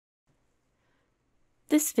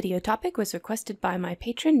This video topic was requested by my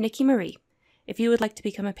patron, Nikki Marie. If you would like to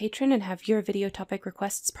become a patron and have your video topic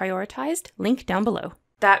requests prioritized, link down below.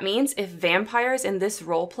 That means if vampires in this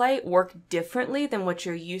roleplay work differently than what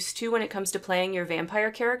you're used to when it comes to playing your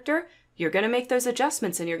vampire character, you're going to make those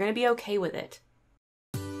adjustments and you're going to be okay with it.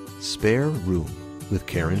 Spare Room with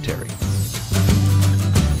Karen Terry.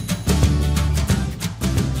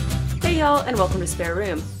 Hey y'all, and welcome to Spare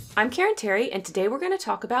Room. I'm Karen Terry, and today we're going to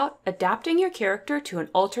talk about adapting your character to an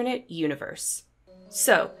alternate universe.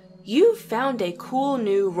 So, you found a cool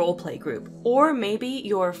new roleplay group, or maybe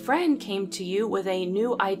your friend came to you with a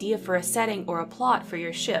new idea for a setting or a plot for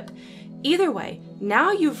your ship. Either way,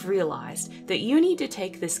 now you've realized that you need to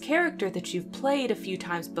take this character that you've played a few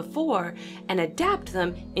times before and adapt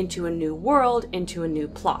them into a new world, into a new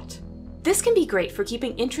plot. This can be great for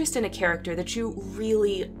keeping interest in a character that you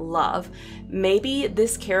really love. Maybe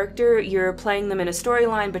this character, you're playing them in a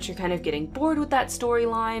storyline, but you're kind of getting bored with that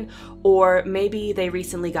storyline, or maybe they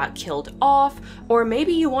recently got killed off, or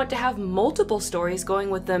maybe you want to have multiple stories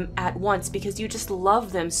going with them at once because you just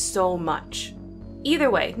love them so much.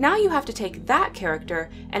 Either way, now you have to take that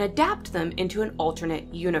character and adapt them into an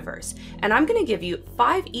alternate universe, and I'm going to give you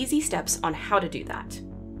 5 easy steps on how to do that.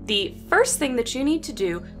 The first thing that you need to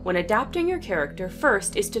do when adapting your character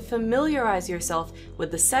first is to familiarize yourself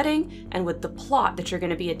with the setting and with the plot that you're going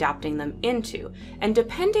to be adapting them into. And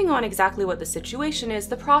depending on exactly what the situation is,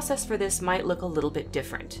 the process for this might look a little bit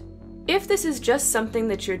different. If this is just something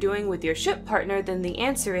that you're doing with your ship partner, then the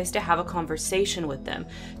answer is to have a conversation with them.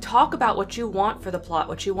 Talk about what you want for the plot,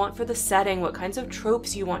 what you want for the setting, what kinds of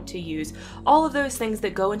tropes you want to use, all of those things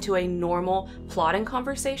that go into a normal plotting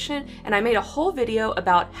conversation. And I made a whole video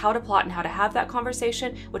about how to plot and how to have that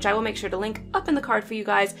conversation, which I will make sure to link up in the card for you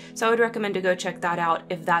guys, so I would recommend to go check that out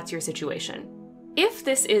if that's your situation. If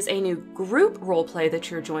this is a new group roleplay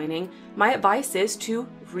that you're joining, my advice is to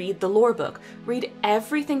read the lore book. Read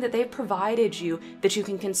everything that they've provided you that you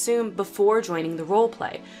can consume before joining the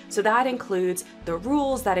roleplay. So that includes the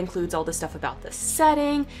rules, that includes all the stuff about the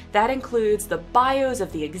setting, that includes the bios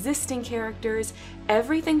of the existing characters,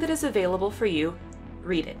 everything that is available for you,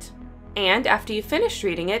 read it. And after you've finished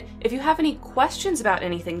reading it, if you have any questions about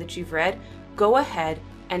anything that you've read, go ahead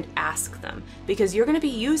and ask them, because you're going to be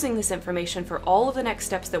using this information for all of the next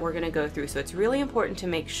steps that we're going to go through. So it's really important to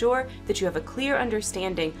make sure that you have a clear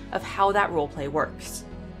understanding of how that roleplay works.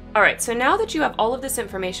 Alright, so now that you have all of this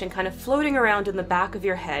information kind of floating around in the back of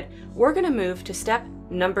your head, we're going to move to step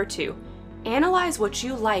number 2. Analyze what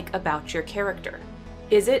you like about your character.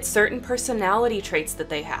 Is it certain personality traits that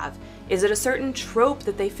they have? Is it a certain trope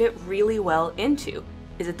that they fit really well into?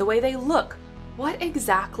 Is it the way they look? What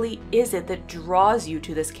exactly is it that draws you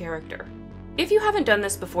to this character? If you haven't done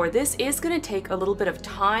this before, this is going to take a little bit of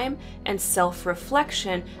time and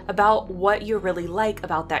self-reflection about what you really like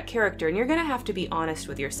about that character, and you're going to have to be honest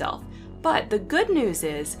with yourself. But the good news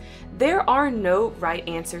is, there are no right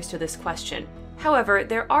answers to this question. However,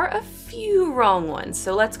 there are a few wrong ones,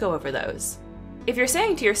 so let's go over those. If you're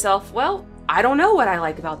saying to yourself, well, I don't know what I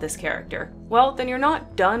like about this character, well, then you're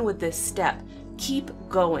not done with this step. Keep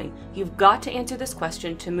going. You've got to answer this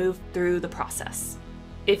question to move through the process.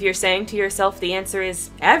 If you're saying to yourself the answer is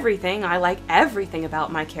everything, I like everything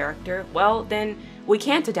about my character, well then we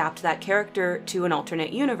can't adapt that character to an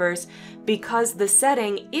alternate universe because the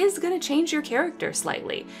setting is going to change your character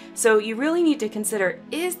slightly. So you really need to consider,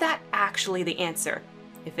 is that actually the answer?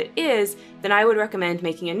 If it is, then I would recommend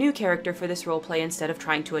making a new character for this roleplay instead of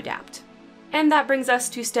trying to adapt. And that brings us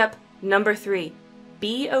to step number 3.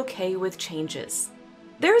 Be okay with changes.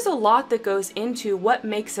 There's a lot that goes into what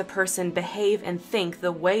makes a person behave and think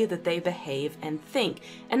the way that they behave and think,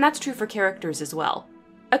 and that's true for characters as well.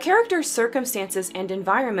 A character's circumstances and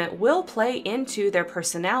environment will play into their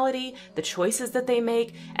personality, the choices that they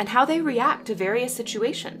make, and how they react to various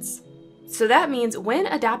situations. So that means when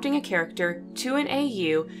adapting a character to an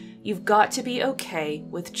AU, you've got to be okay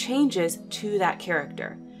with changes to that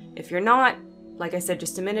character. If you're not, like I said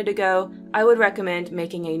just a minute ago, I would recommend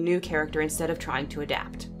making a new character instead of trying to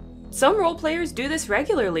adapt. Some roleplayers do this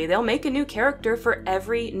regularly. They'll make a new character for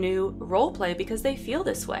every new roleplay because they feel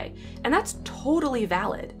this way, and that's totally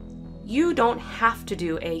valid. You don't have to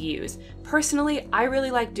do AUs. Personally, I really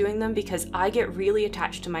like doing them because I get really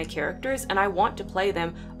attached to my characters and I want to play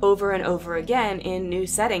them over and over again in new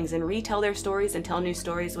settings and retell their stories and tell new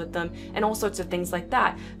stories with them and all sorts of things like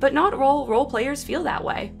that. But not all role players feel that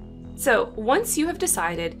way. So once you have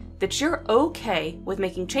decided that you're okay with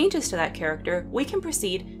making changes to that character, we can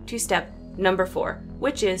proceed to step number 4,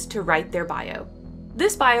 which is to write their bio.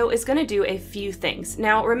 This bio is going to do a few things.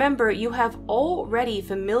 Now remember, you have already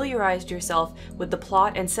familiarized yourself with the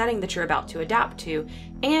plot and setting that you're about to adapt to,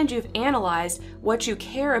 and you've analyzed what you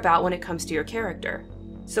care about when it comes to your character.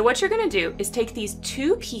 So what you're going to do is take these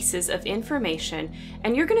two pieces of information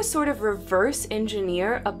and you're going to sort of reverse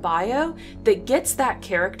engineer a bio that gets that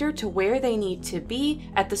character to where they need to be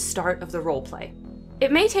at the start of the roleplay.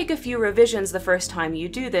 It may take a few revisions the first time you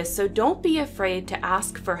do this, so don't be afraid to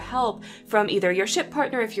ask for help from either your ship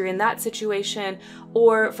partner if you're in that situation,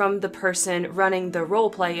 or from the person running the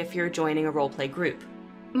roleplay if you're joining a roleplay group.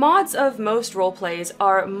 Mods of most roleplays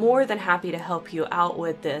are more than happy to help you out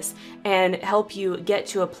with this and help you get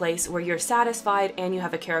to a place where you're satisfied and you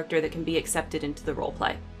have a character that can be accepted into the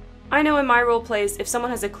roleplay. I know in my roleplays, if someone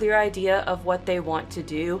has a clear idea of what they want to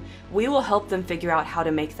do, we will help them figure out how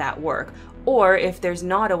to make that work. Or if there's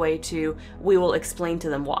not a way to, we will explain to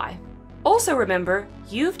them why. Also remember,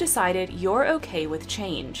 you've decided you're okay with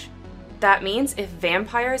change. That means if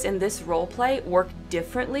vampires in this roleplay work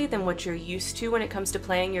differently than what you're used to when it comes to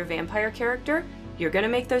playing your vampire character, you're going to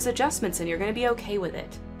make those adjustments and you're going to be okay with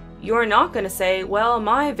it. You're not going to say, well,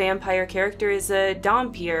 my vampire character is a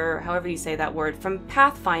Dhampir, or however you say that word, from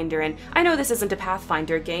Pathfinder, and I know this isn't a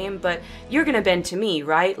Pathfinder game, but you're going to bend to me,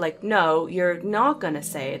 right? Like, no, you're not going to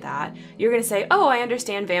say that. You're going to say, oh, I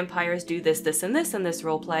understand vampires do this, this, and this in this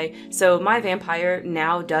roleplay, so my vampire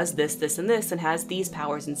now does this, this, and this, and has these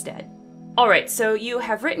powers instead. Alright, so you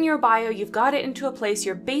have written your bio, you've got it into a place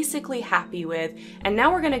you're basically happy with, and now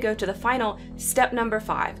we're going to go to the final step number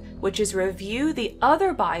 5, which is review the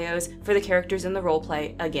other bios for the characters in the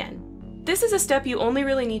roleplay again. This is a step you only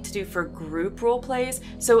really need to do for group roleplays,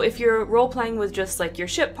 so if you're roleplaying with just like your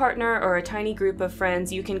ship partner or a tiny group of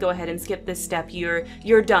friends, you can go ahead and skip this step.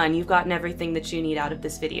 You're done, you've gotten everything that you need out of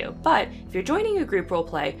this video. But if you're joining a group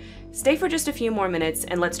roleplay, stay for just a few more minutes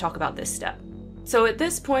and let's talk about this step. So at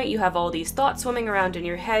this point, you have all these thoughts swimming around in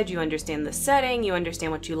your head, you understand the setting, you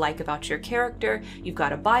understand what you like about your character, you've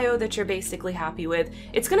got a bio that you're basically happy with.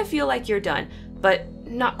 It's going to feel like you're done, but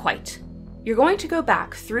not quite. You're going to go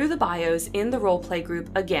back through the bios in the roleplay group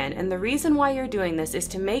again, and the reason why you're doing this is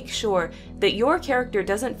to make sure that your character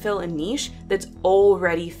doesn't fill a niche that's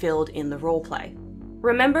already filled in the roleplay.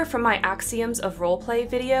 Remember from my Axioms of Roleplay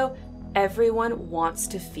video, everyone wants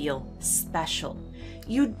to feel special.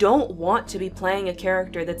 You don't want to be playing a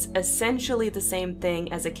character that's essentially the same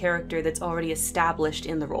thing as a character that's already established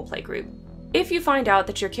in the roleplay group. If you find out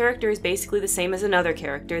that your character is basically the same as another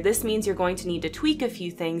character, this means you're going to need to tweak a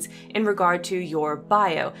few things in regard to your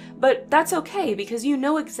bio. But that's okay because you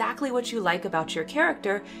know exactly what you like about your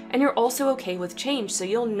character and you're also okay with change, so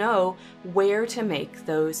you'll know where to make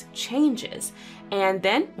those changes. And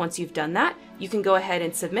then, once you've done that, you can go ahead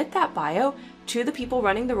and submit that bio to the people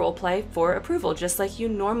running the roleplay for approval, just like you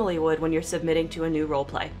normally would when you're submitting to a new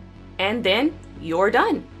roleplay. And then you're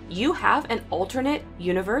done. You have an alternate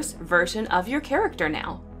universe version of your character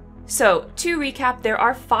now. So, to recap, there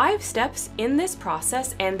are 5 steps in this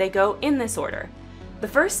process and they go in this order. The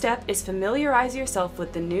first step is familiarize yourself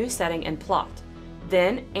with the new setting and plot.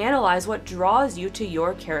 Then, analyze what draws you to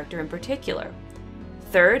your character in particular.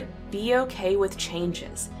 Third, be okay with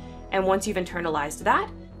changes. And once you've internalized that,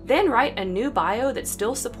 then write a new bio that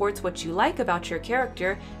still supports what you like about your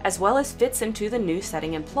character as well as fits into the new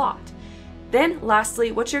setting and plot. Then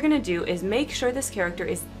lastly, what you're going to do is make sure this character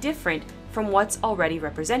is different from what's already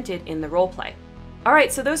represented in the roleplay.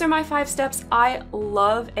 Alright, so those are my 5 steps. I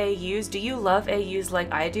love AUs. Do you love AUs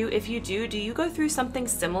like I do? If you do you go through something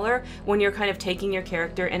similar when you're kind of taking your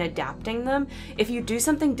character and adapting them? If you do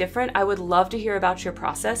something different, I would love to hear about your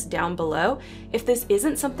process down below. If this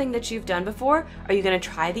isn't something that you've done before, are you going to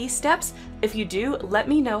try these steps? If you do, let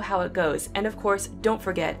me know how it goes. And of course, don't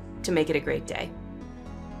forget to make it a great day.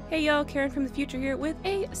 Hey y'all, Karen from the future here with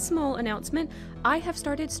a small announcement. I have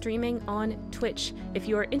started streaming on Twitch. If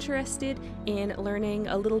you are interested in learning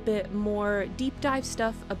a little bit more deep dive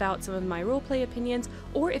stuff about some of my roleplay opinions,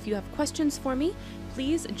 or if you have questions for me,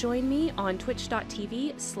 please join me on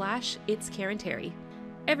twitch.tv/itsKarenTerry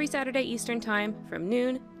every Saturday Eastern Time from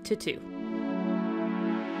noon to 2.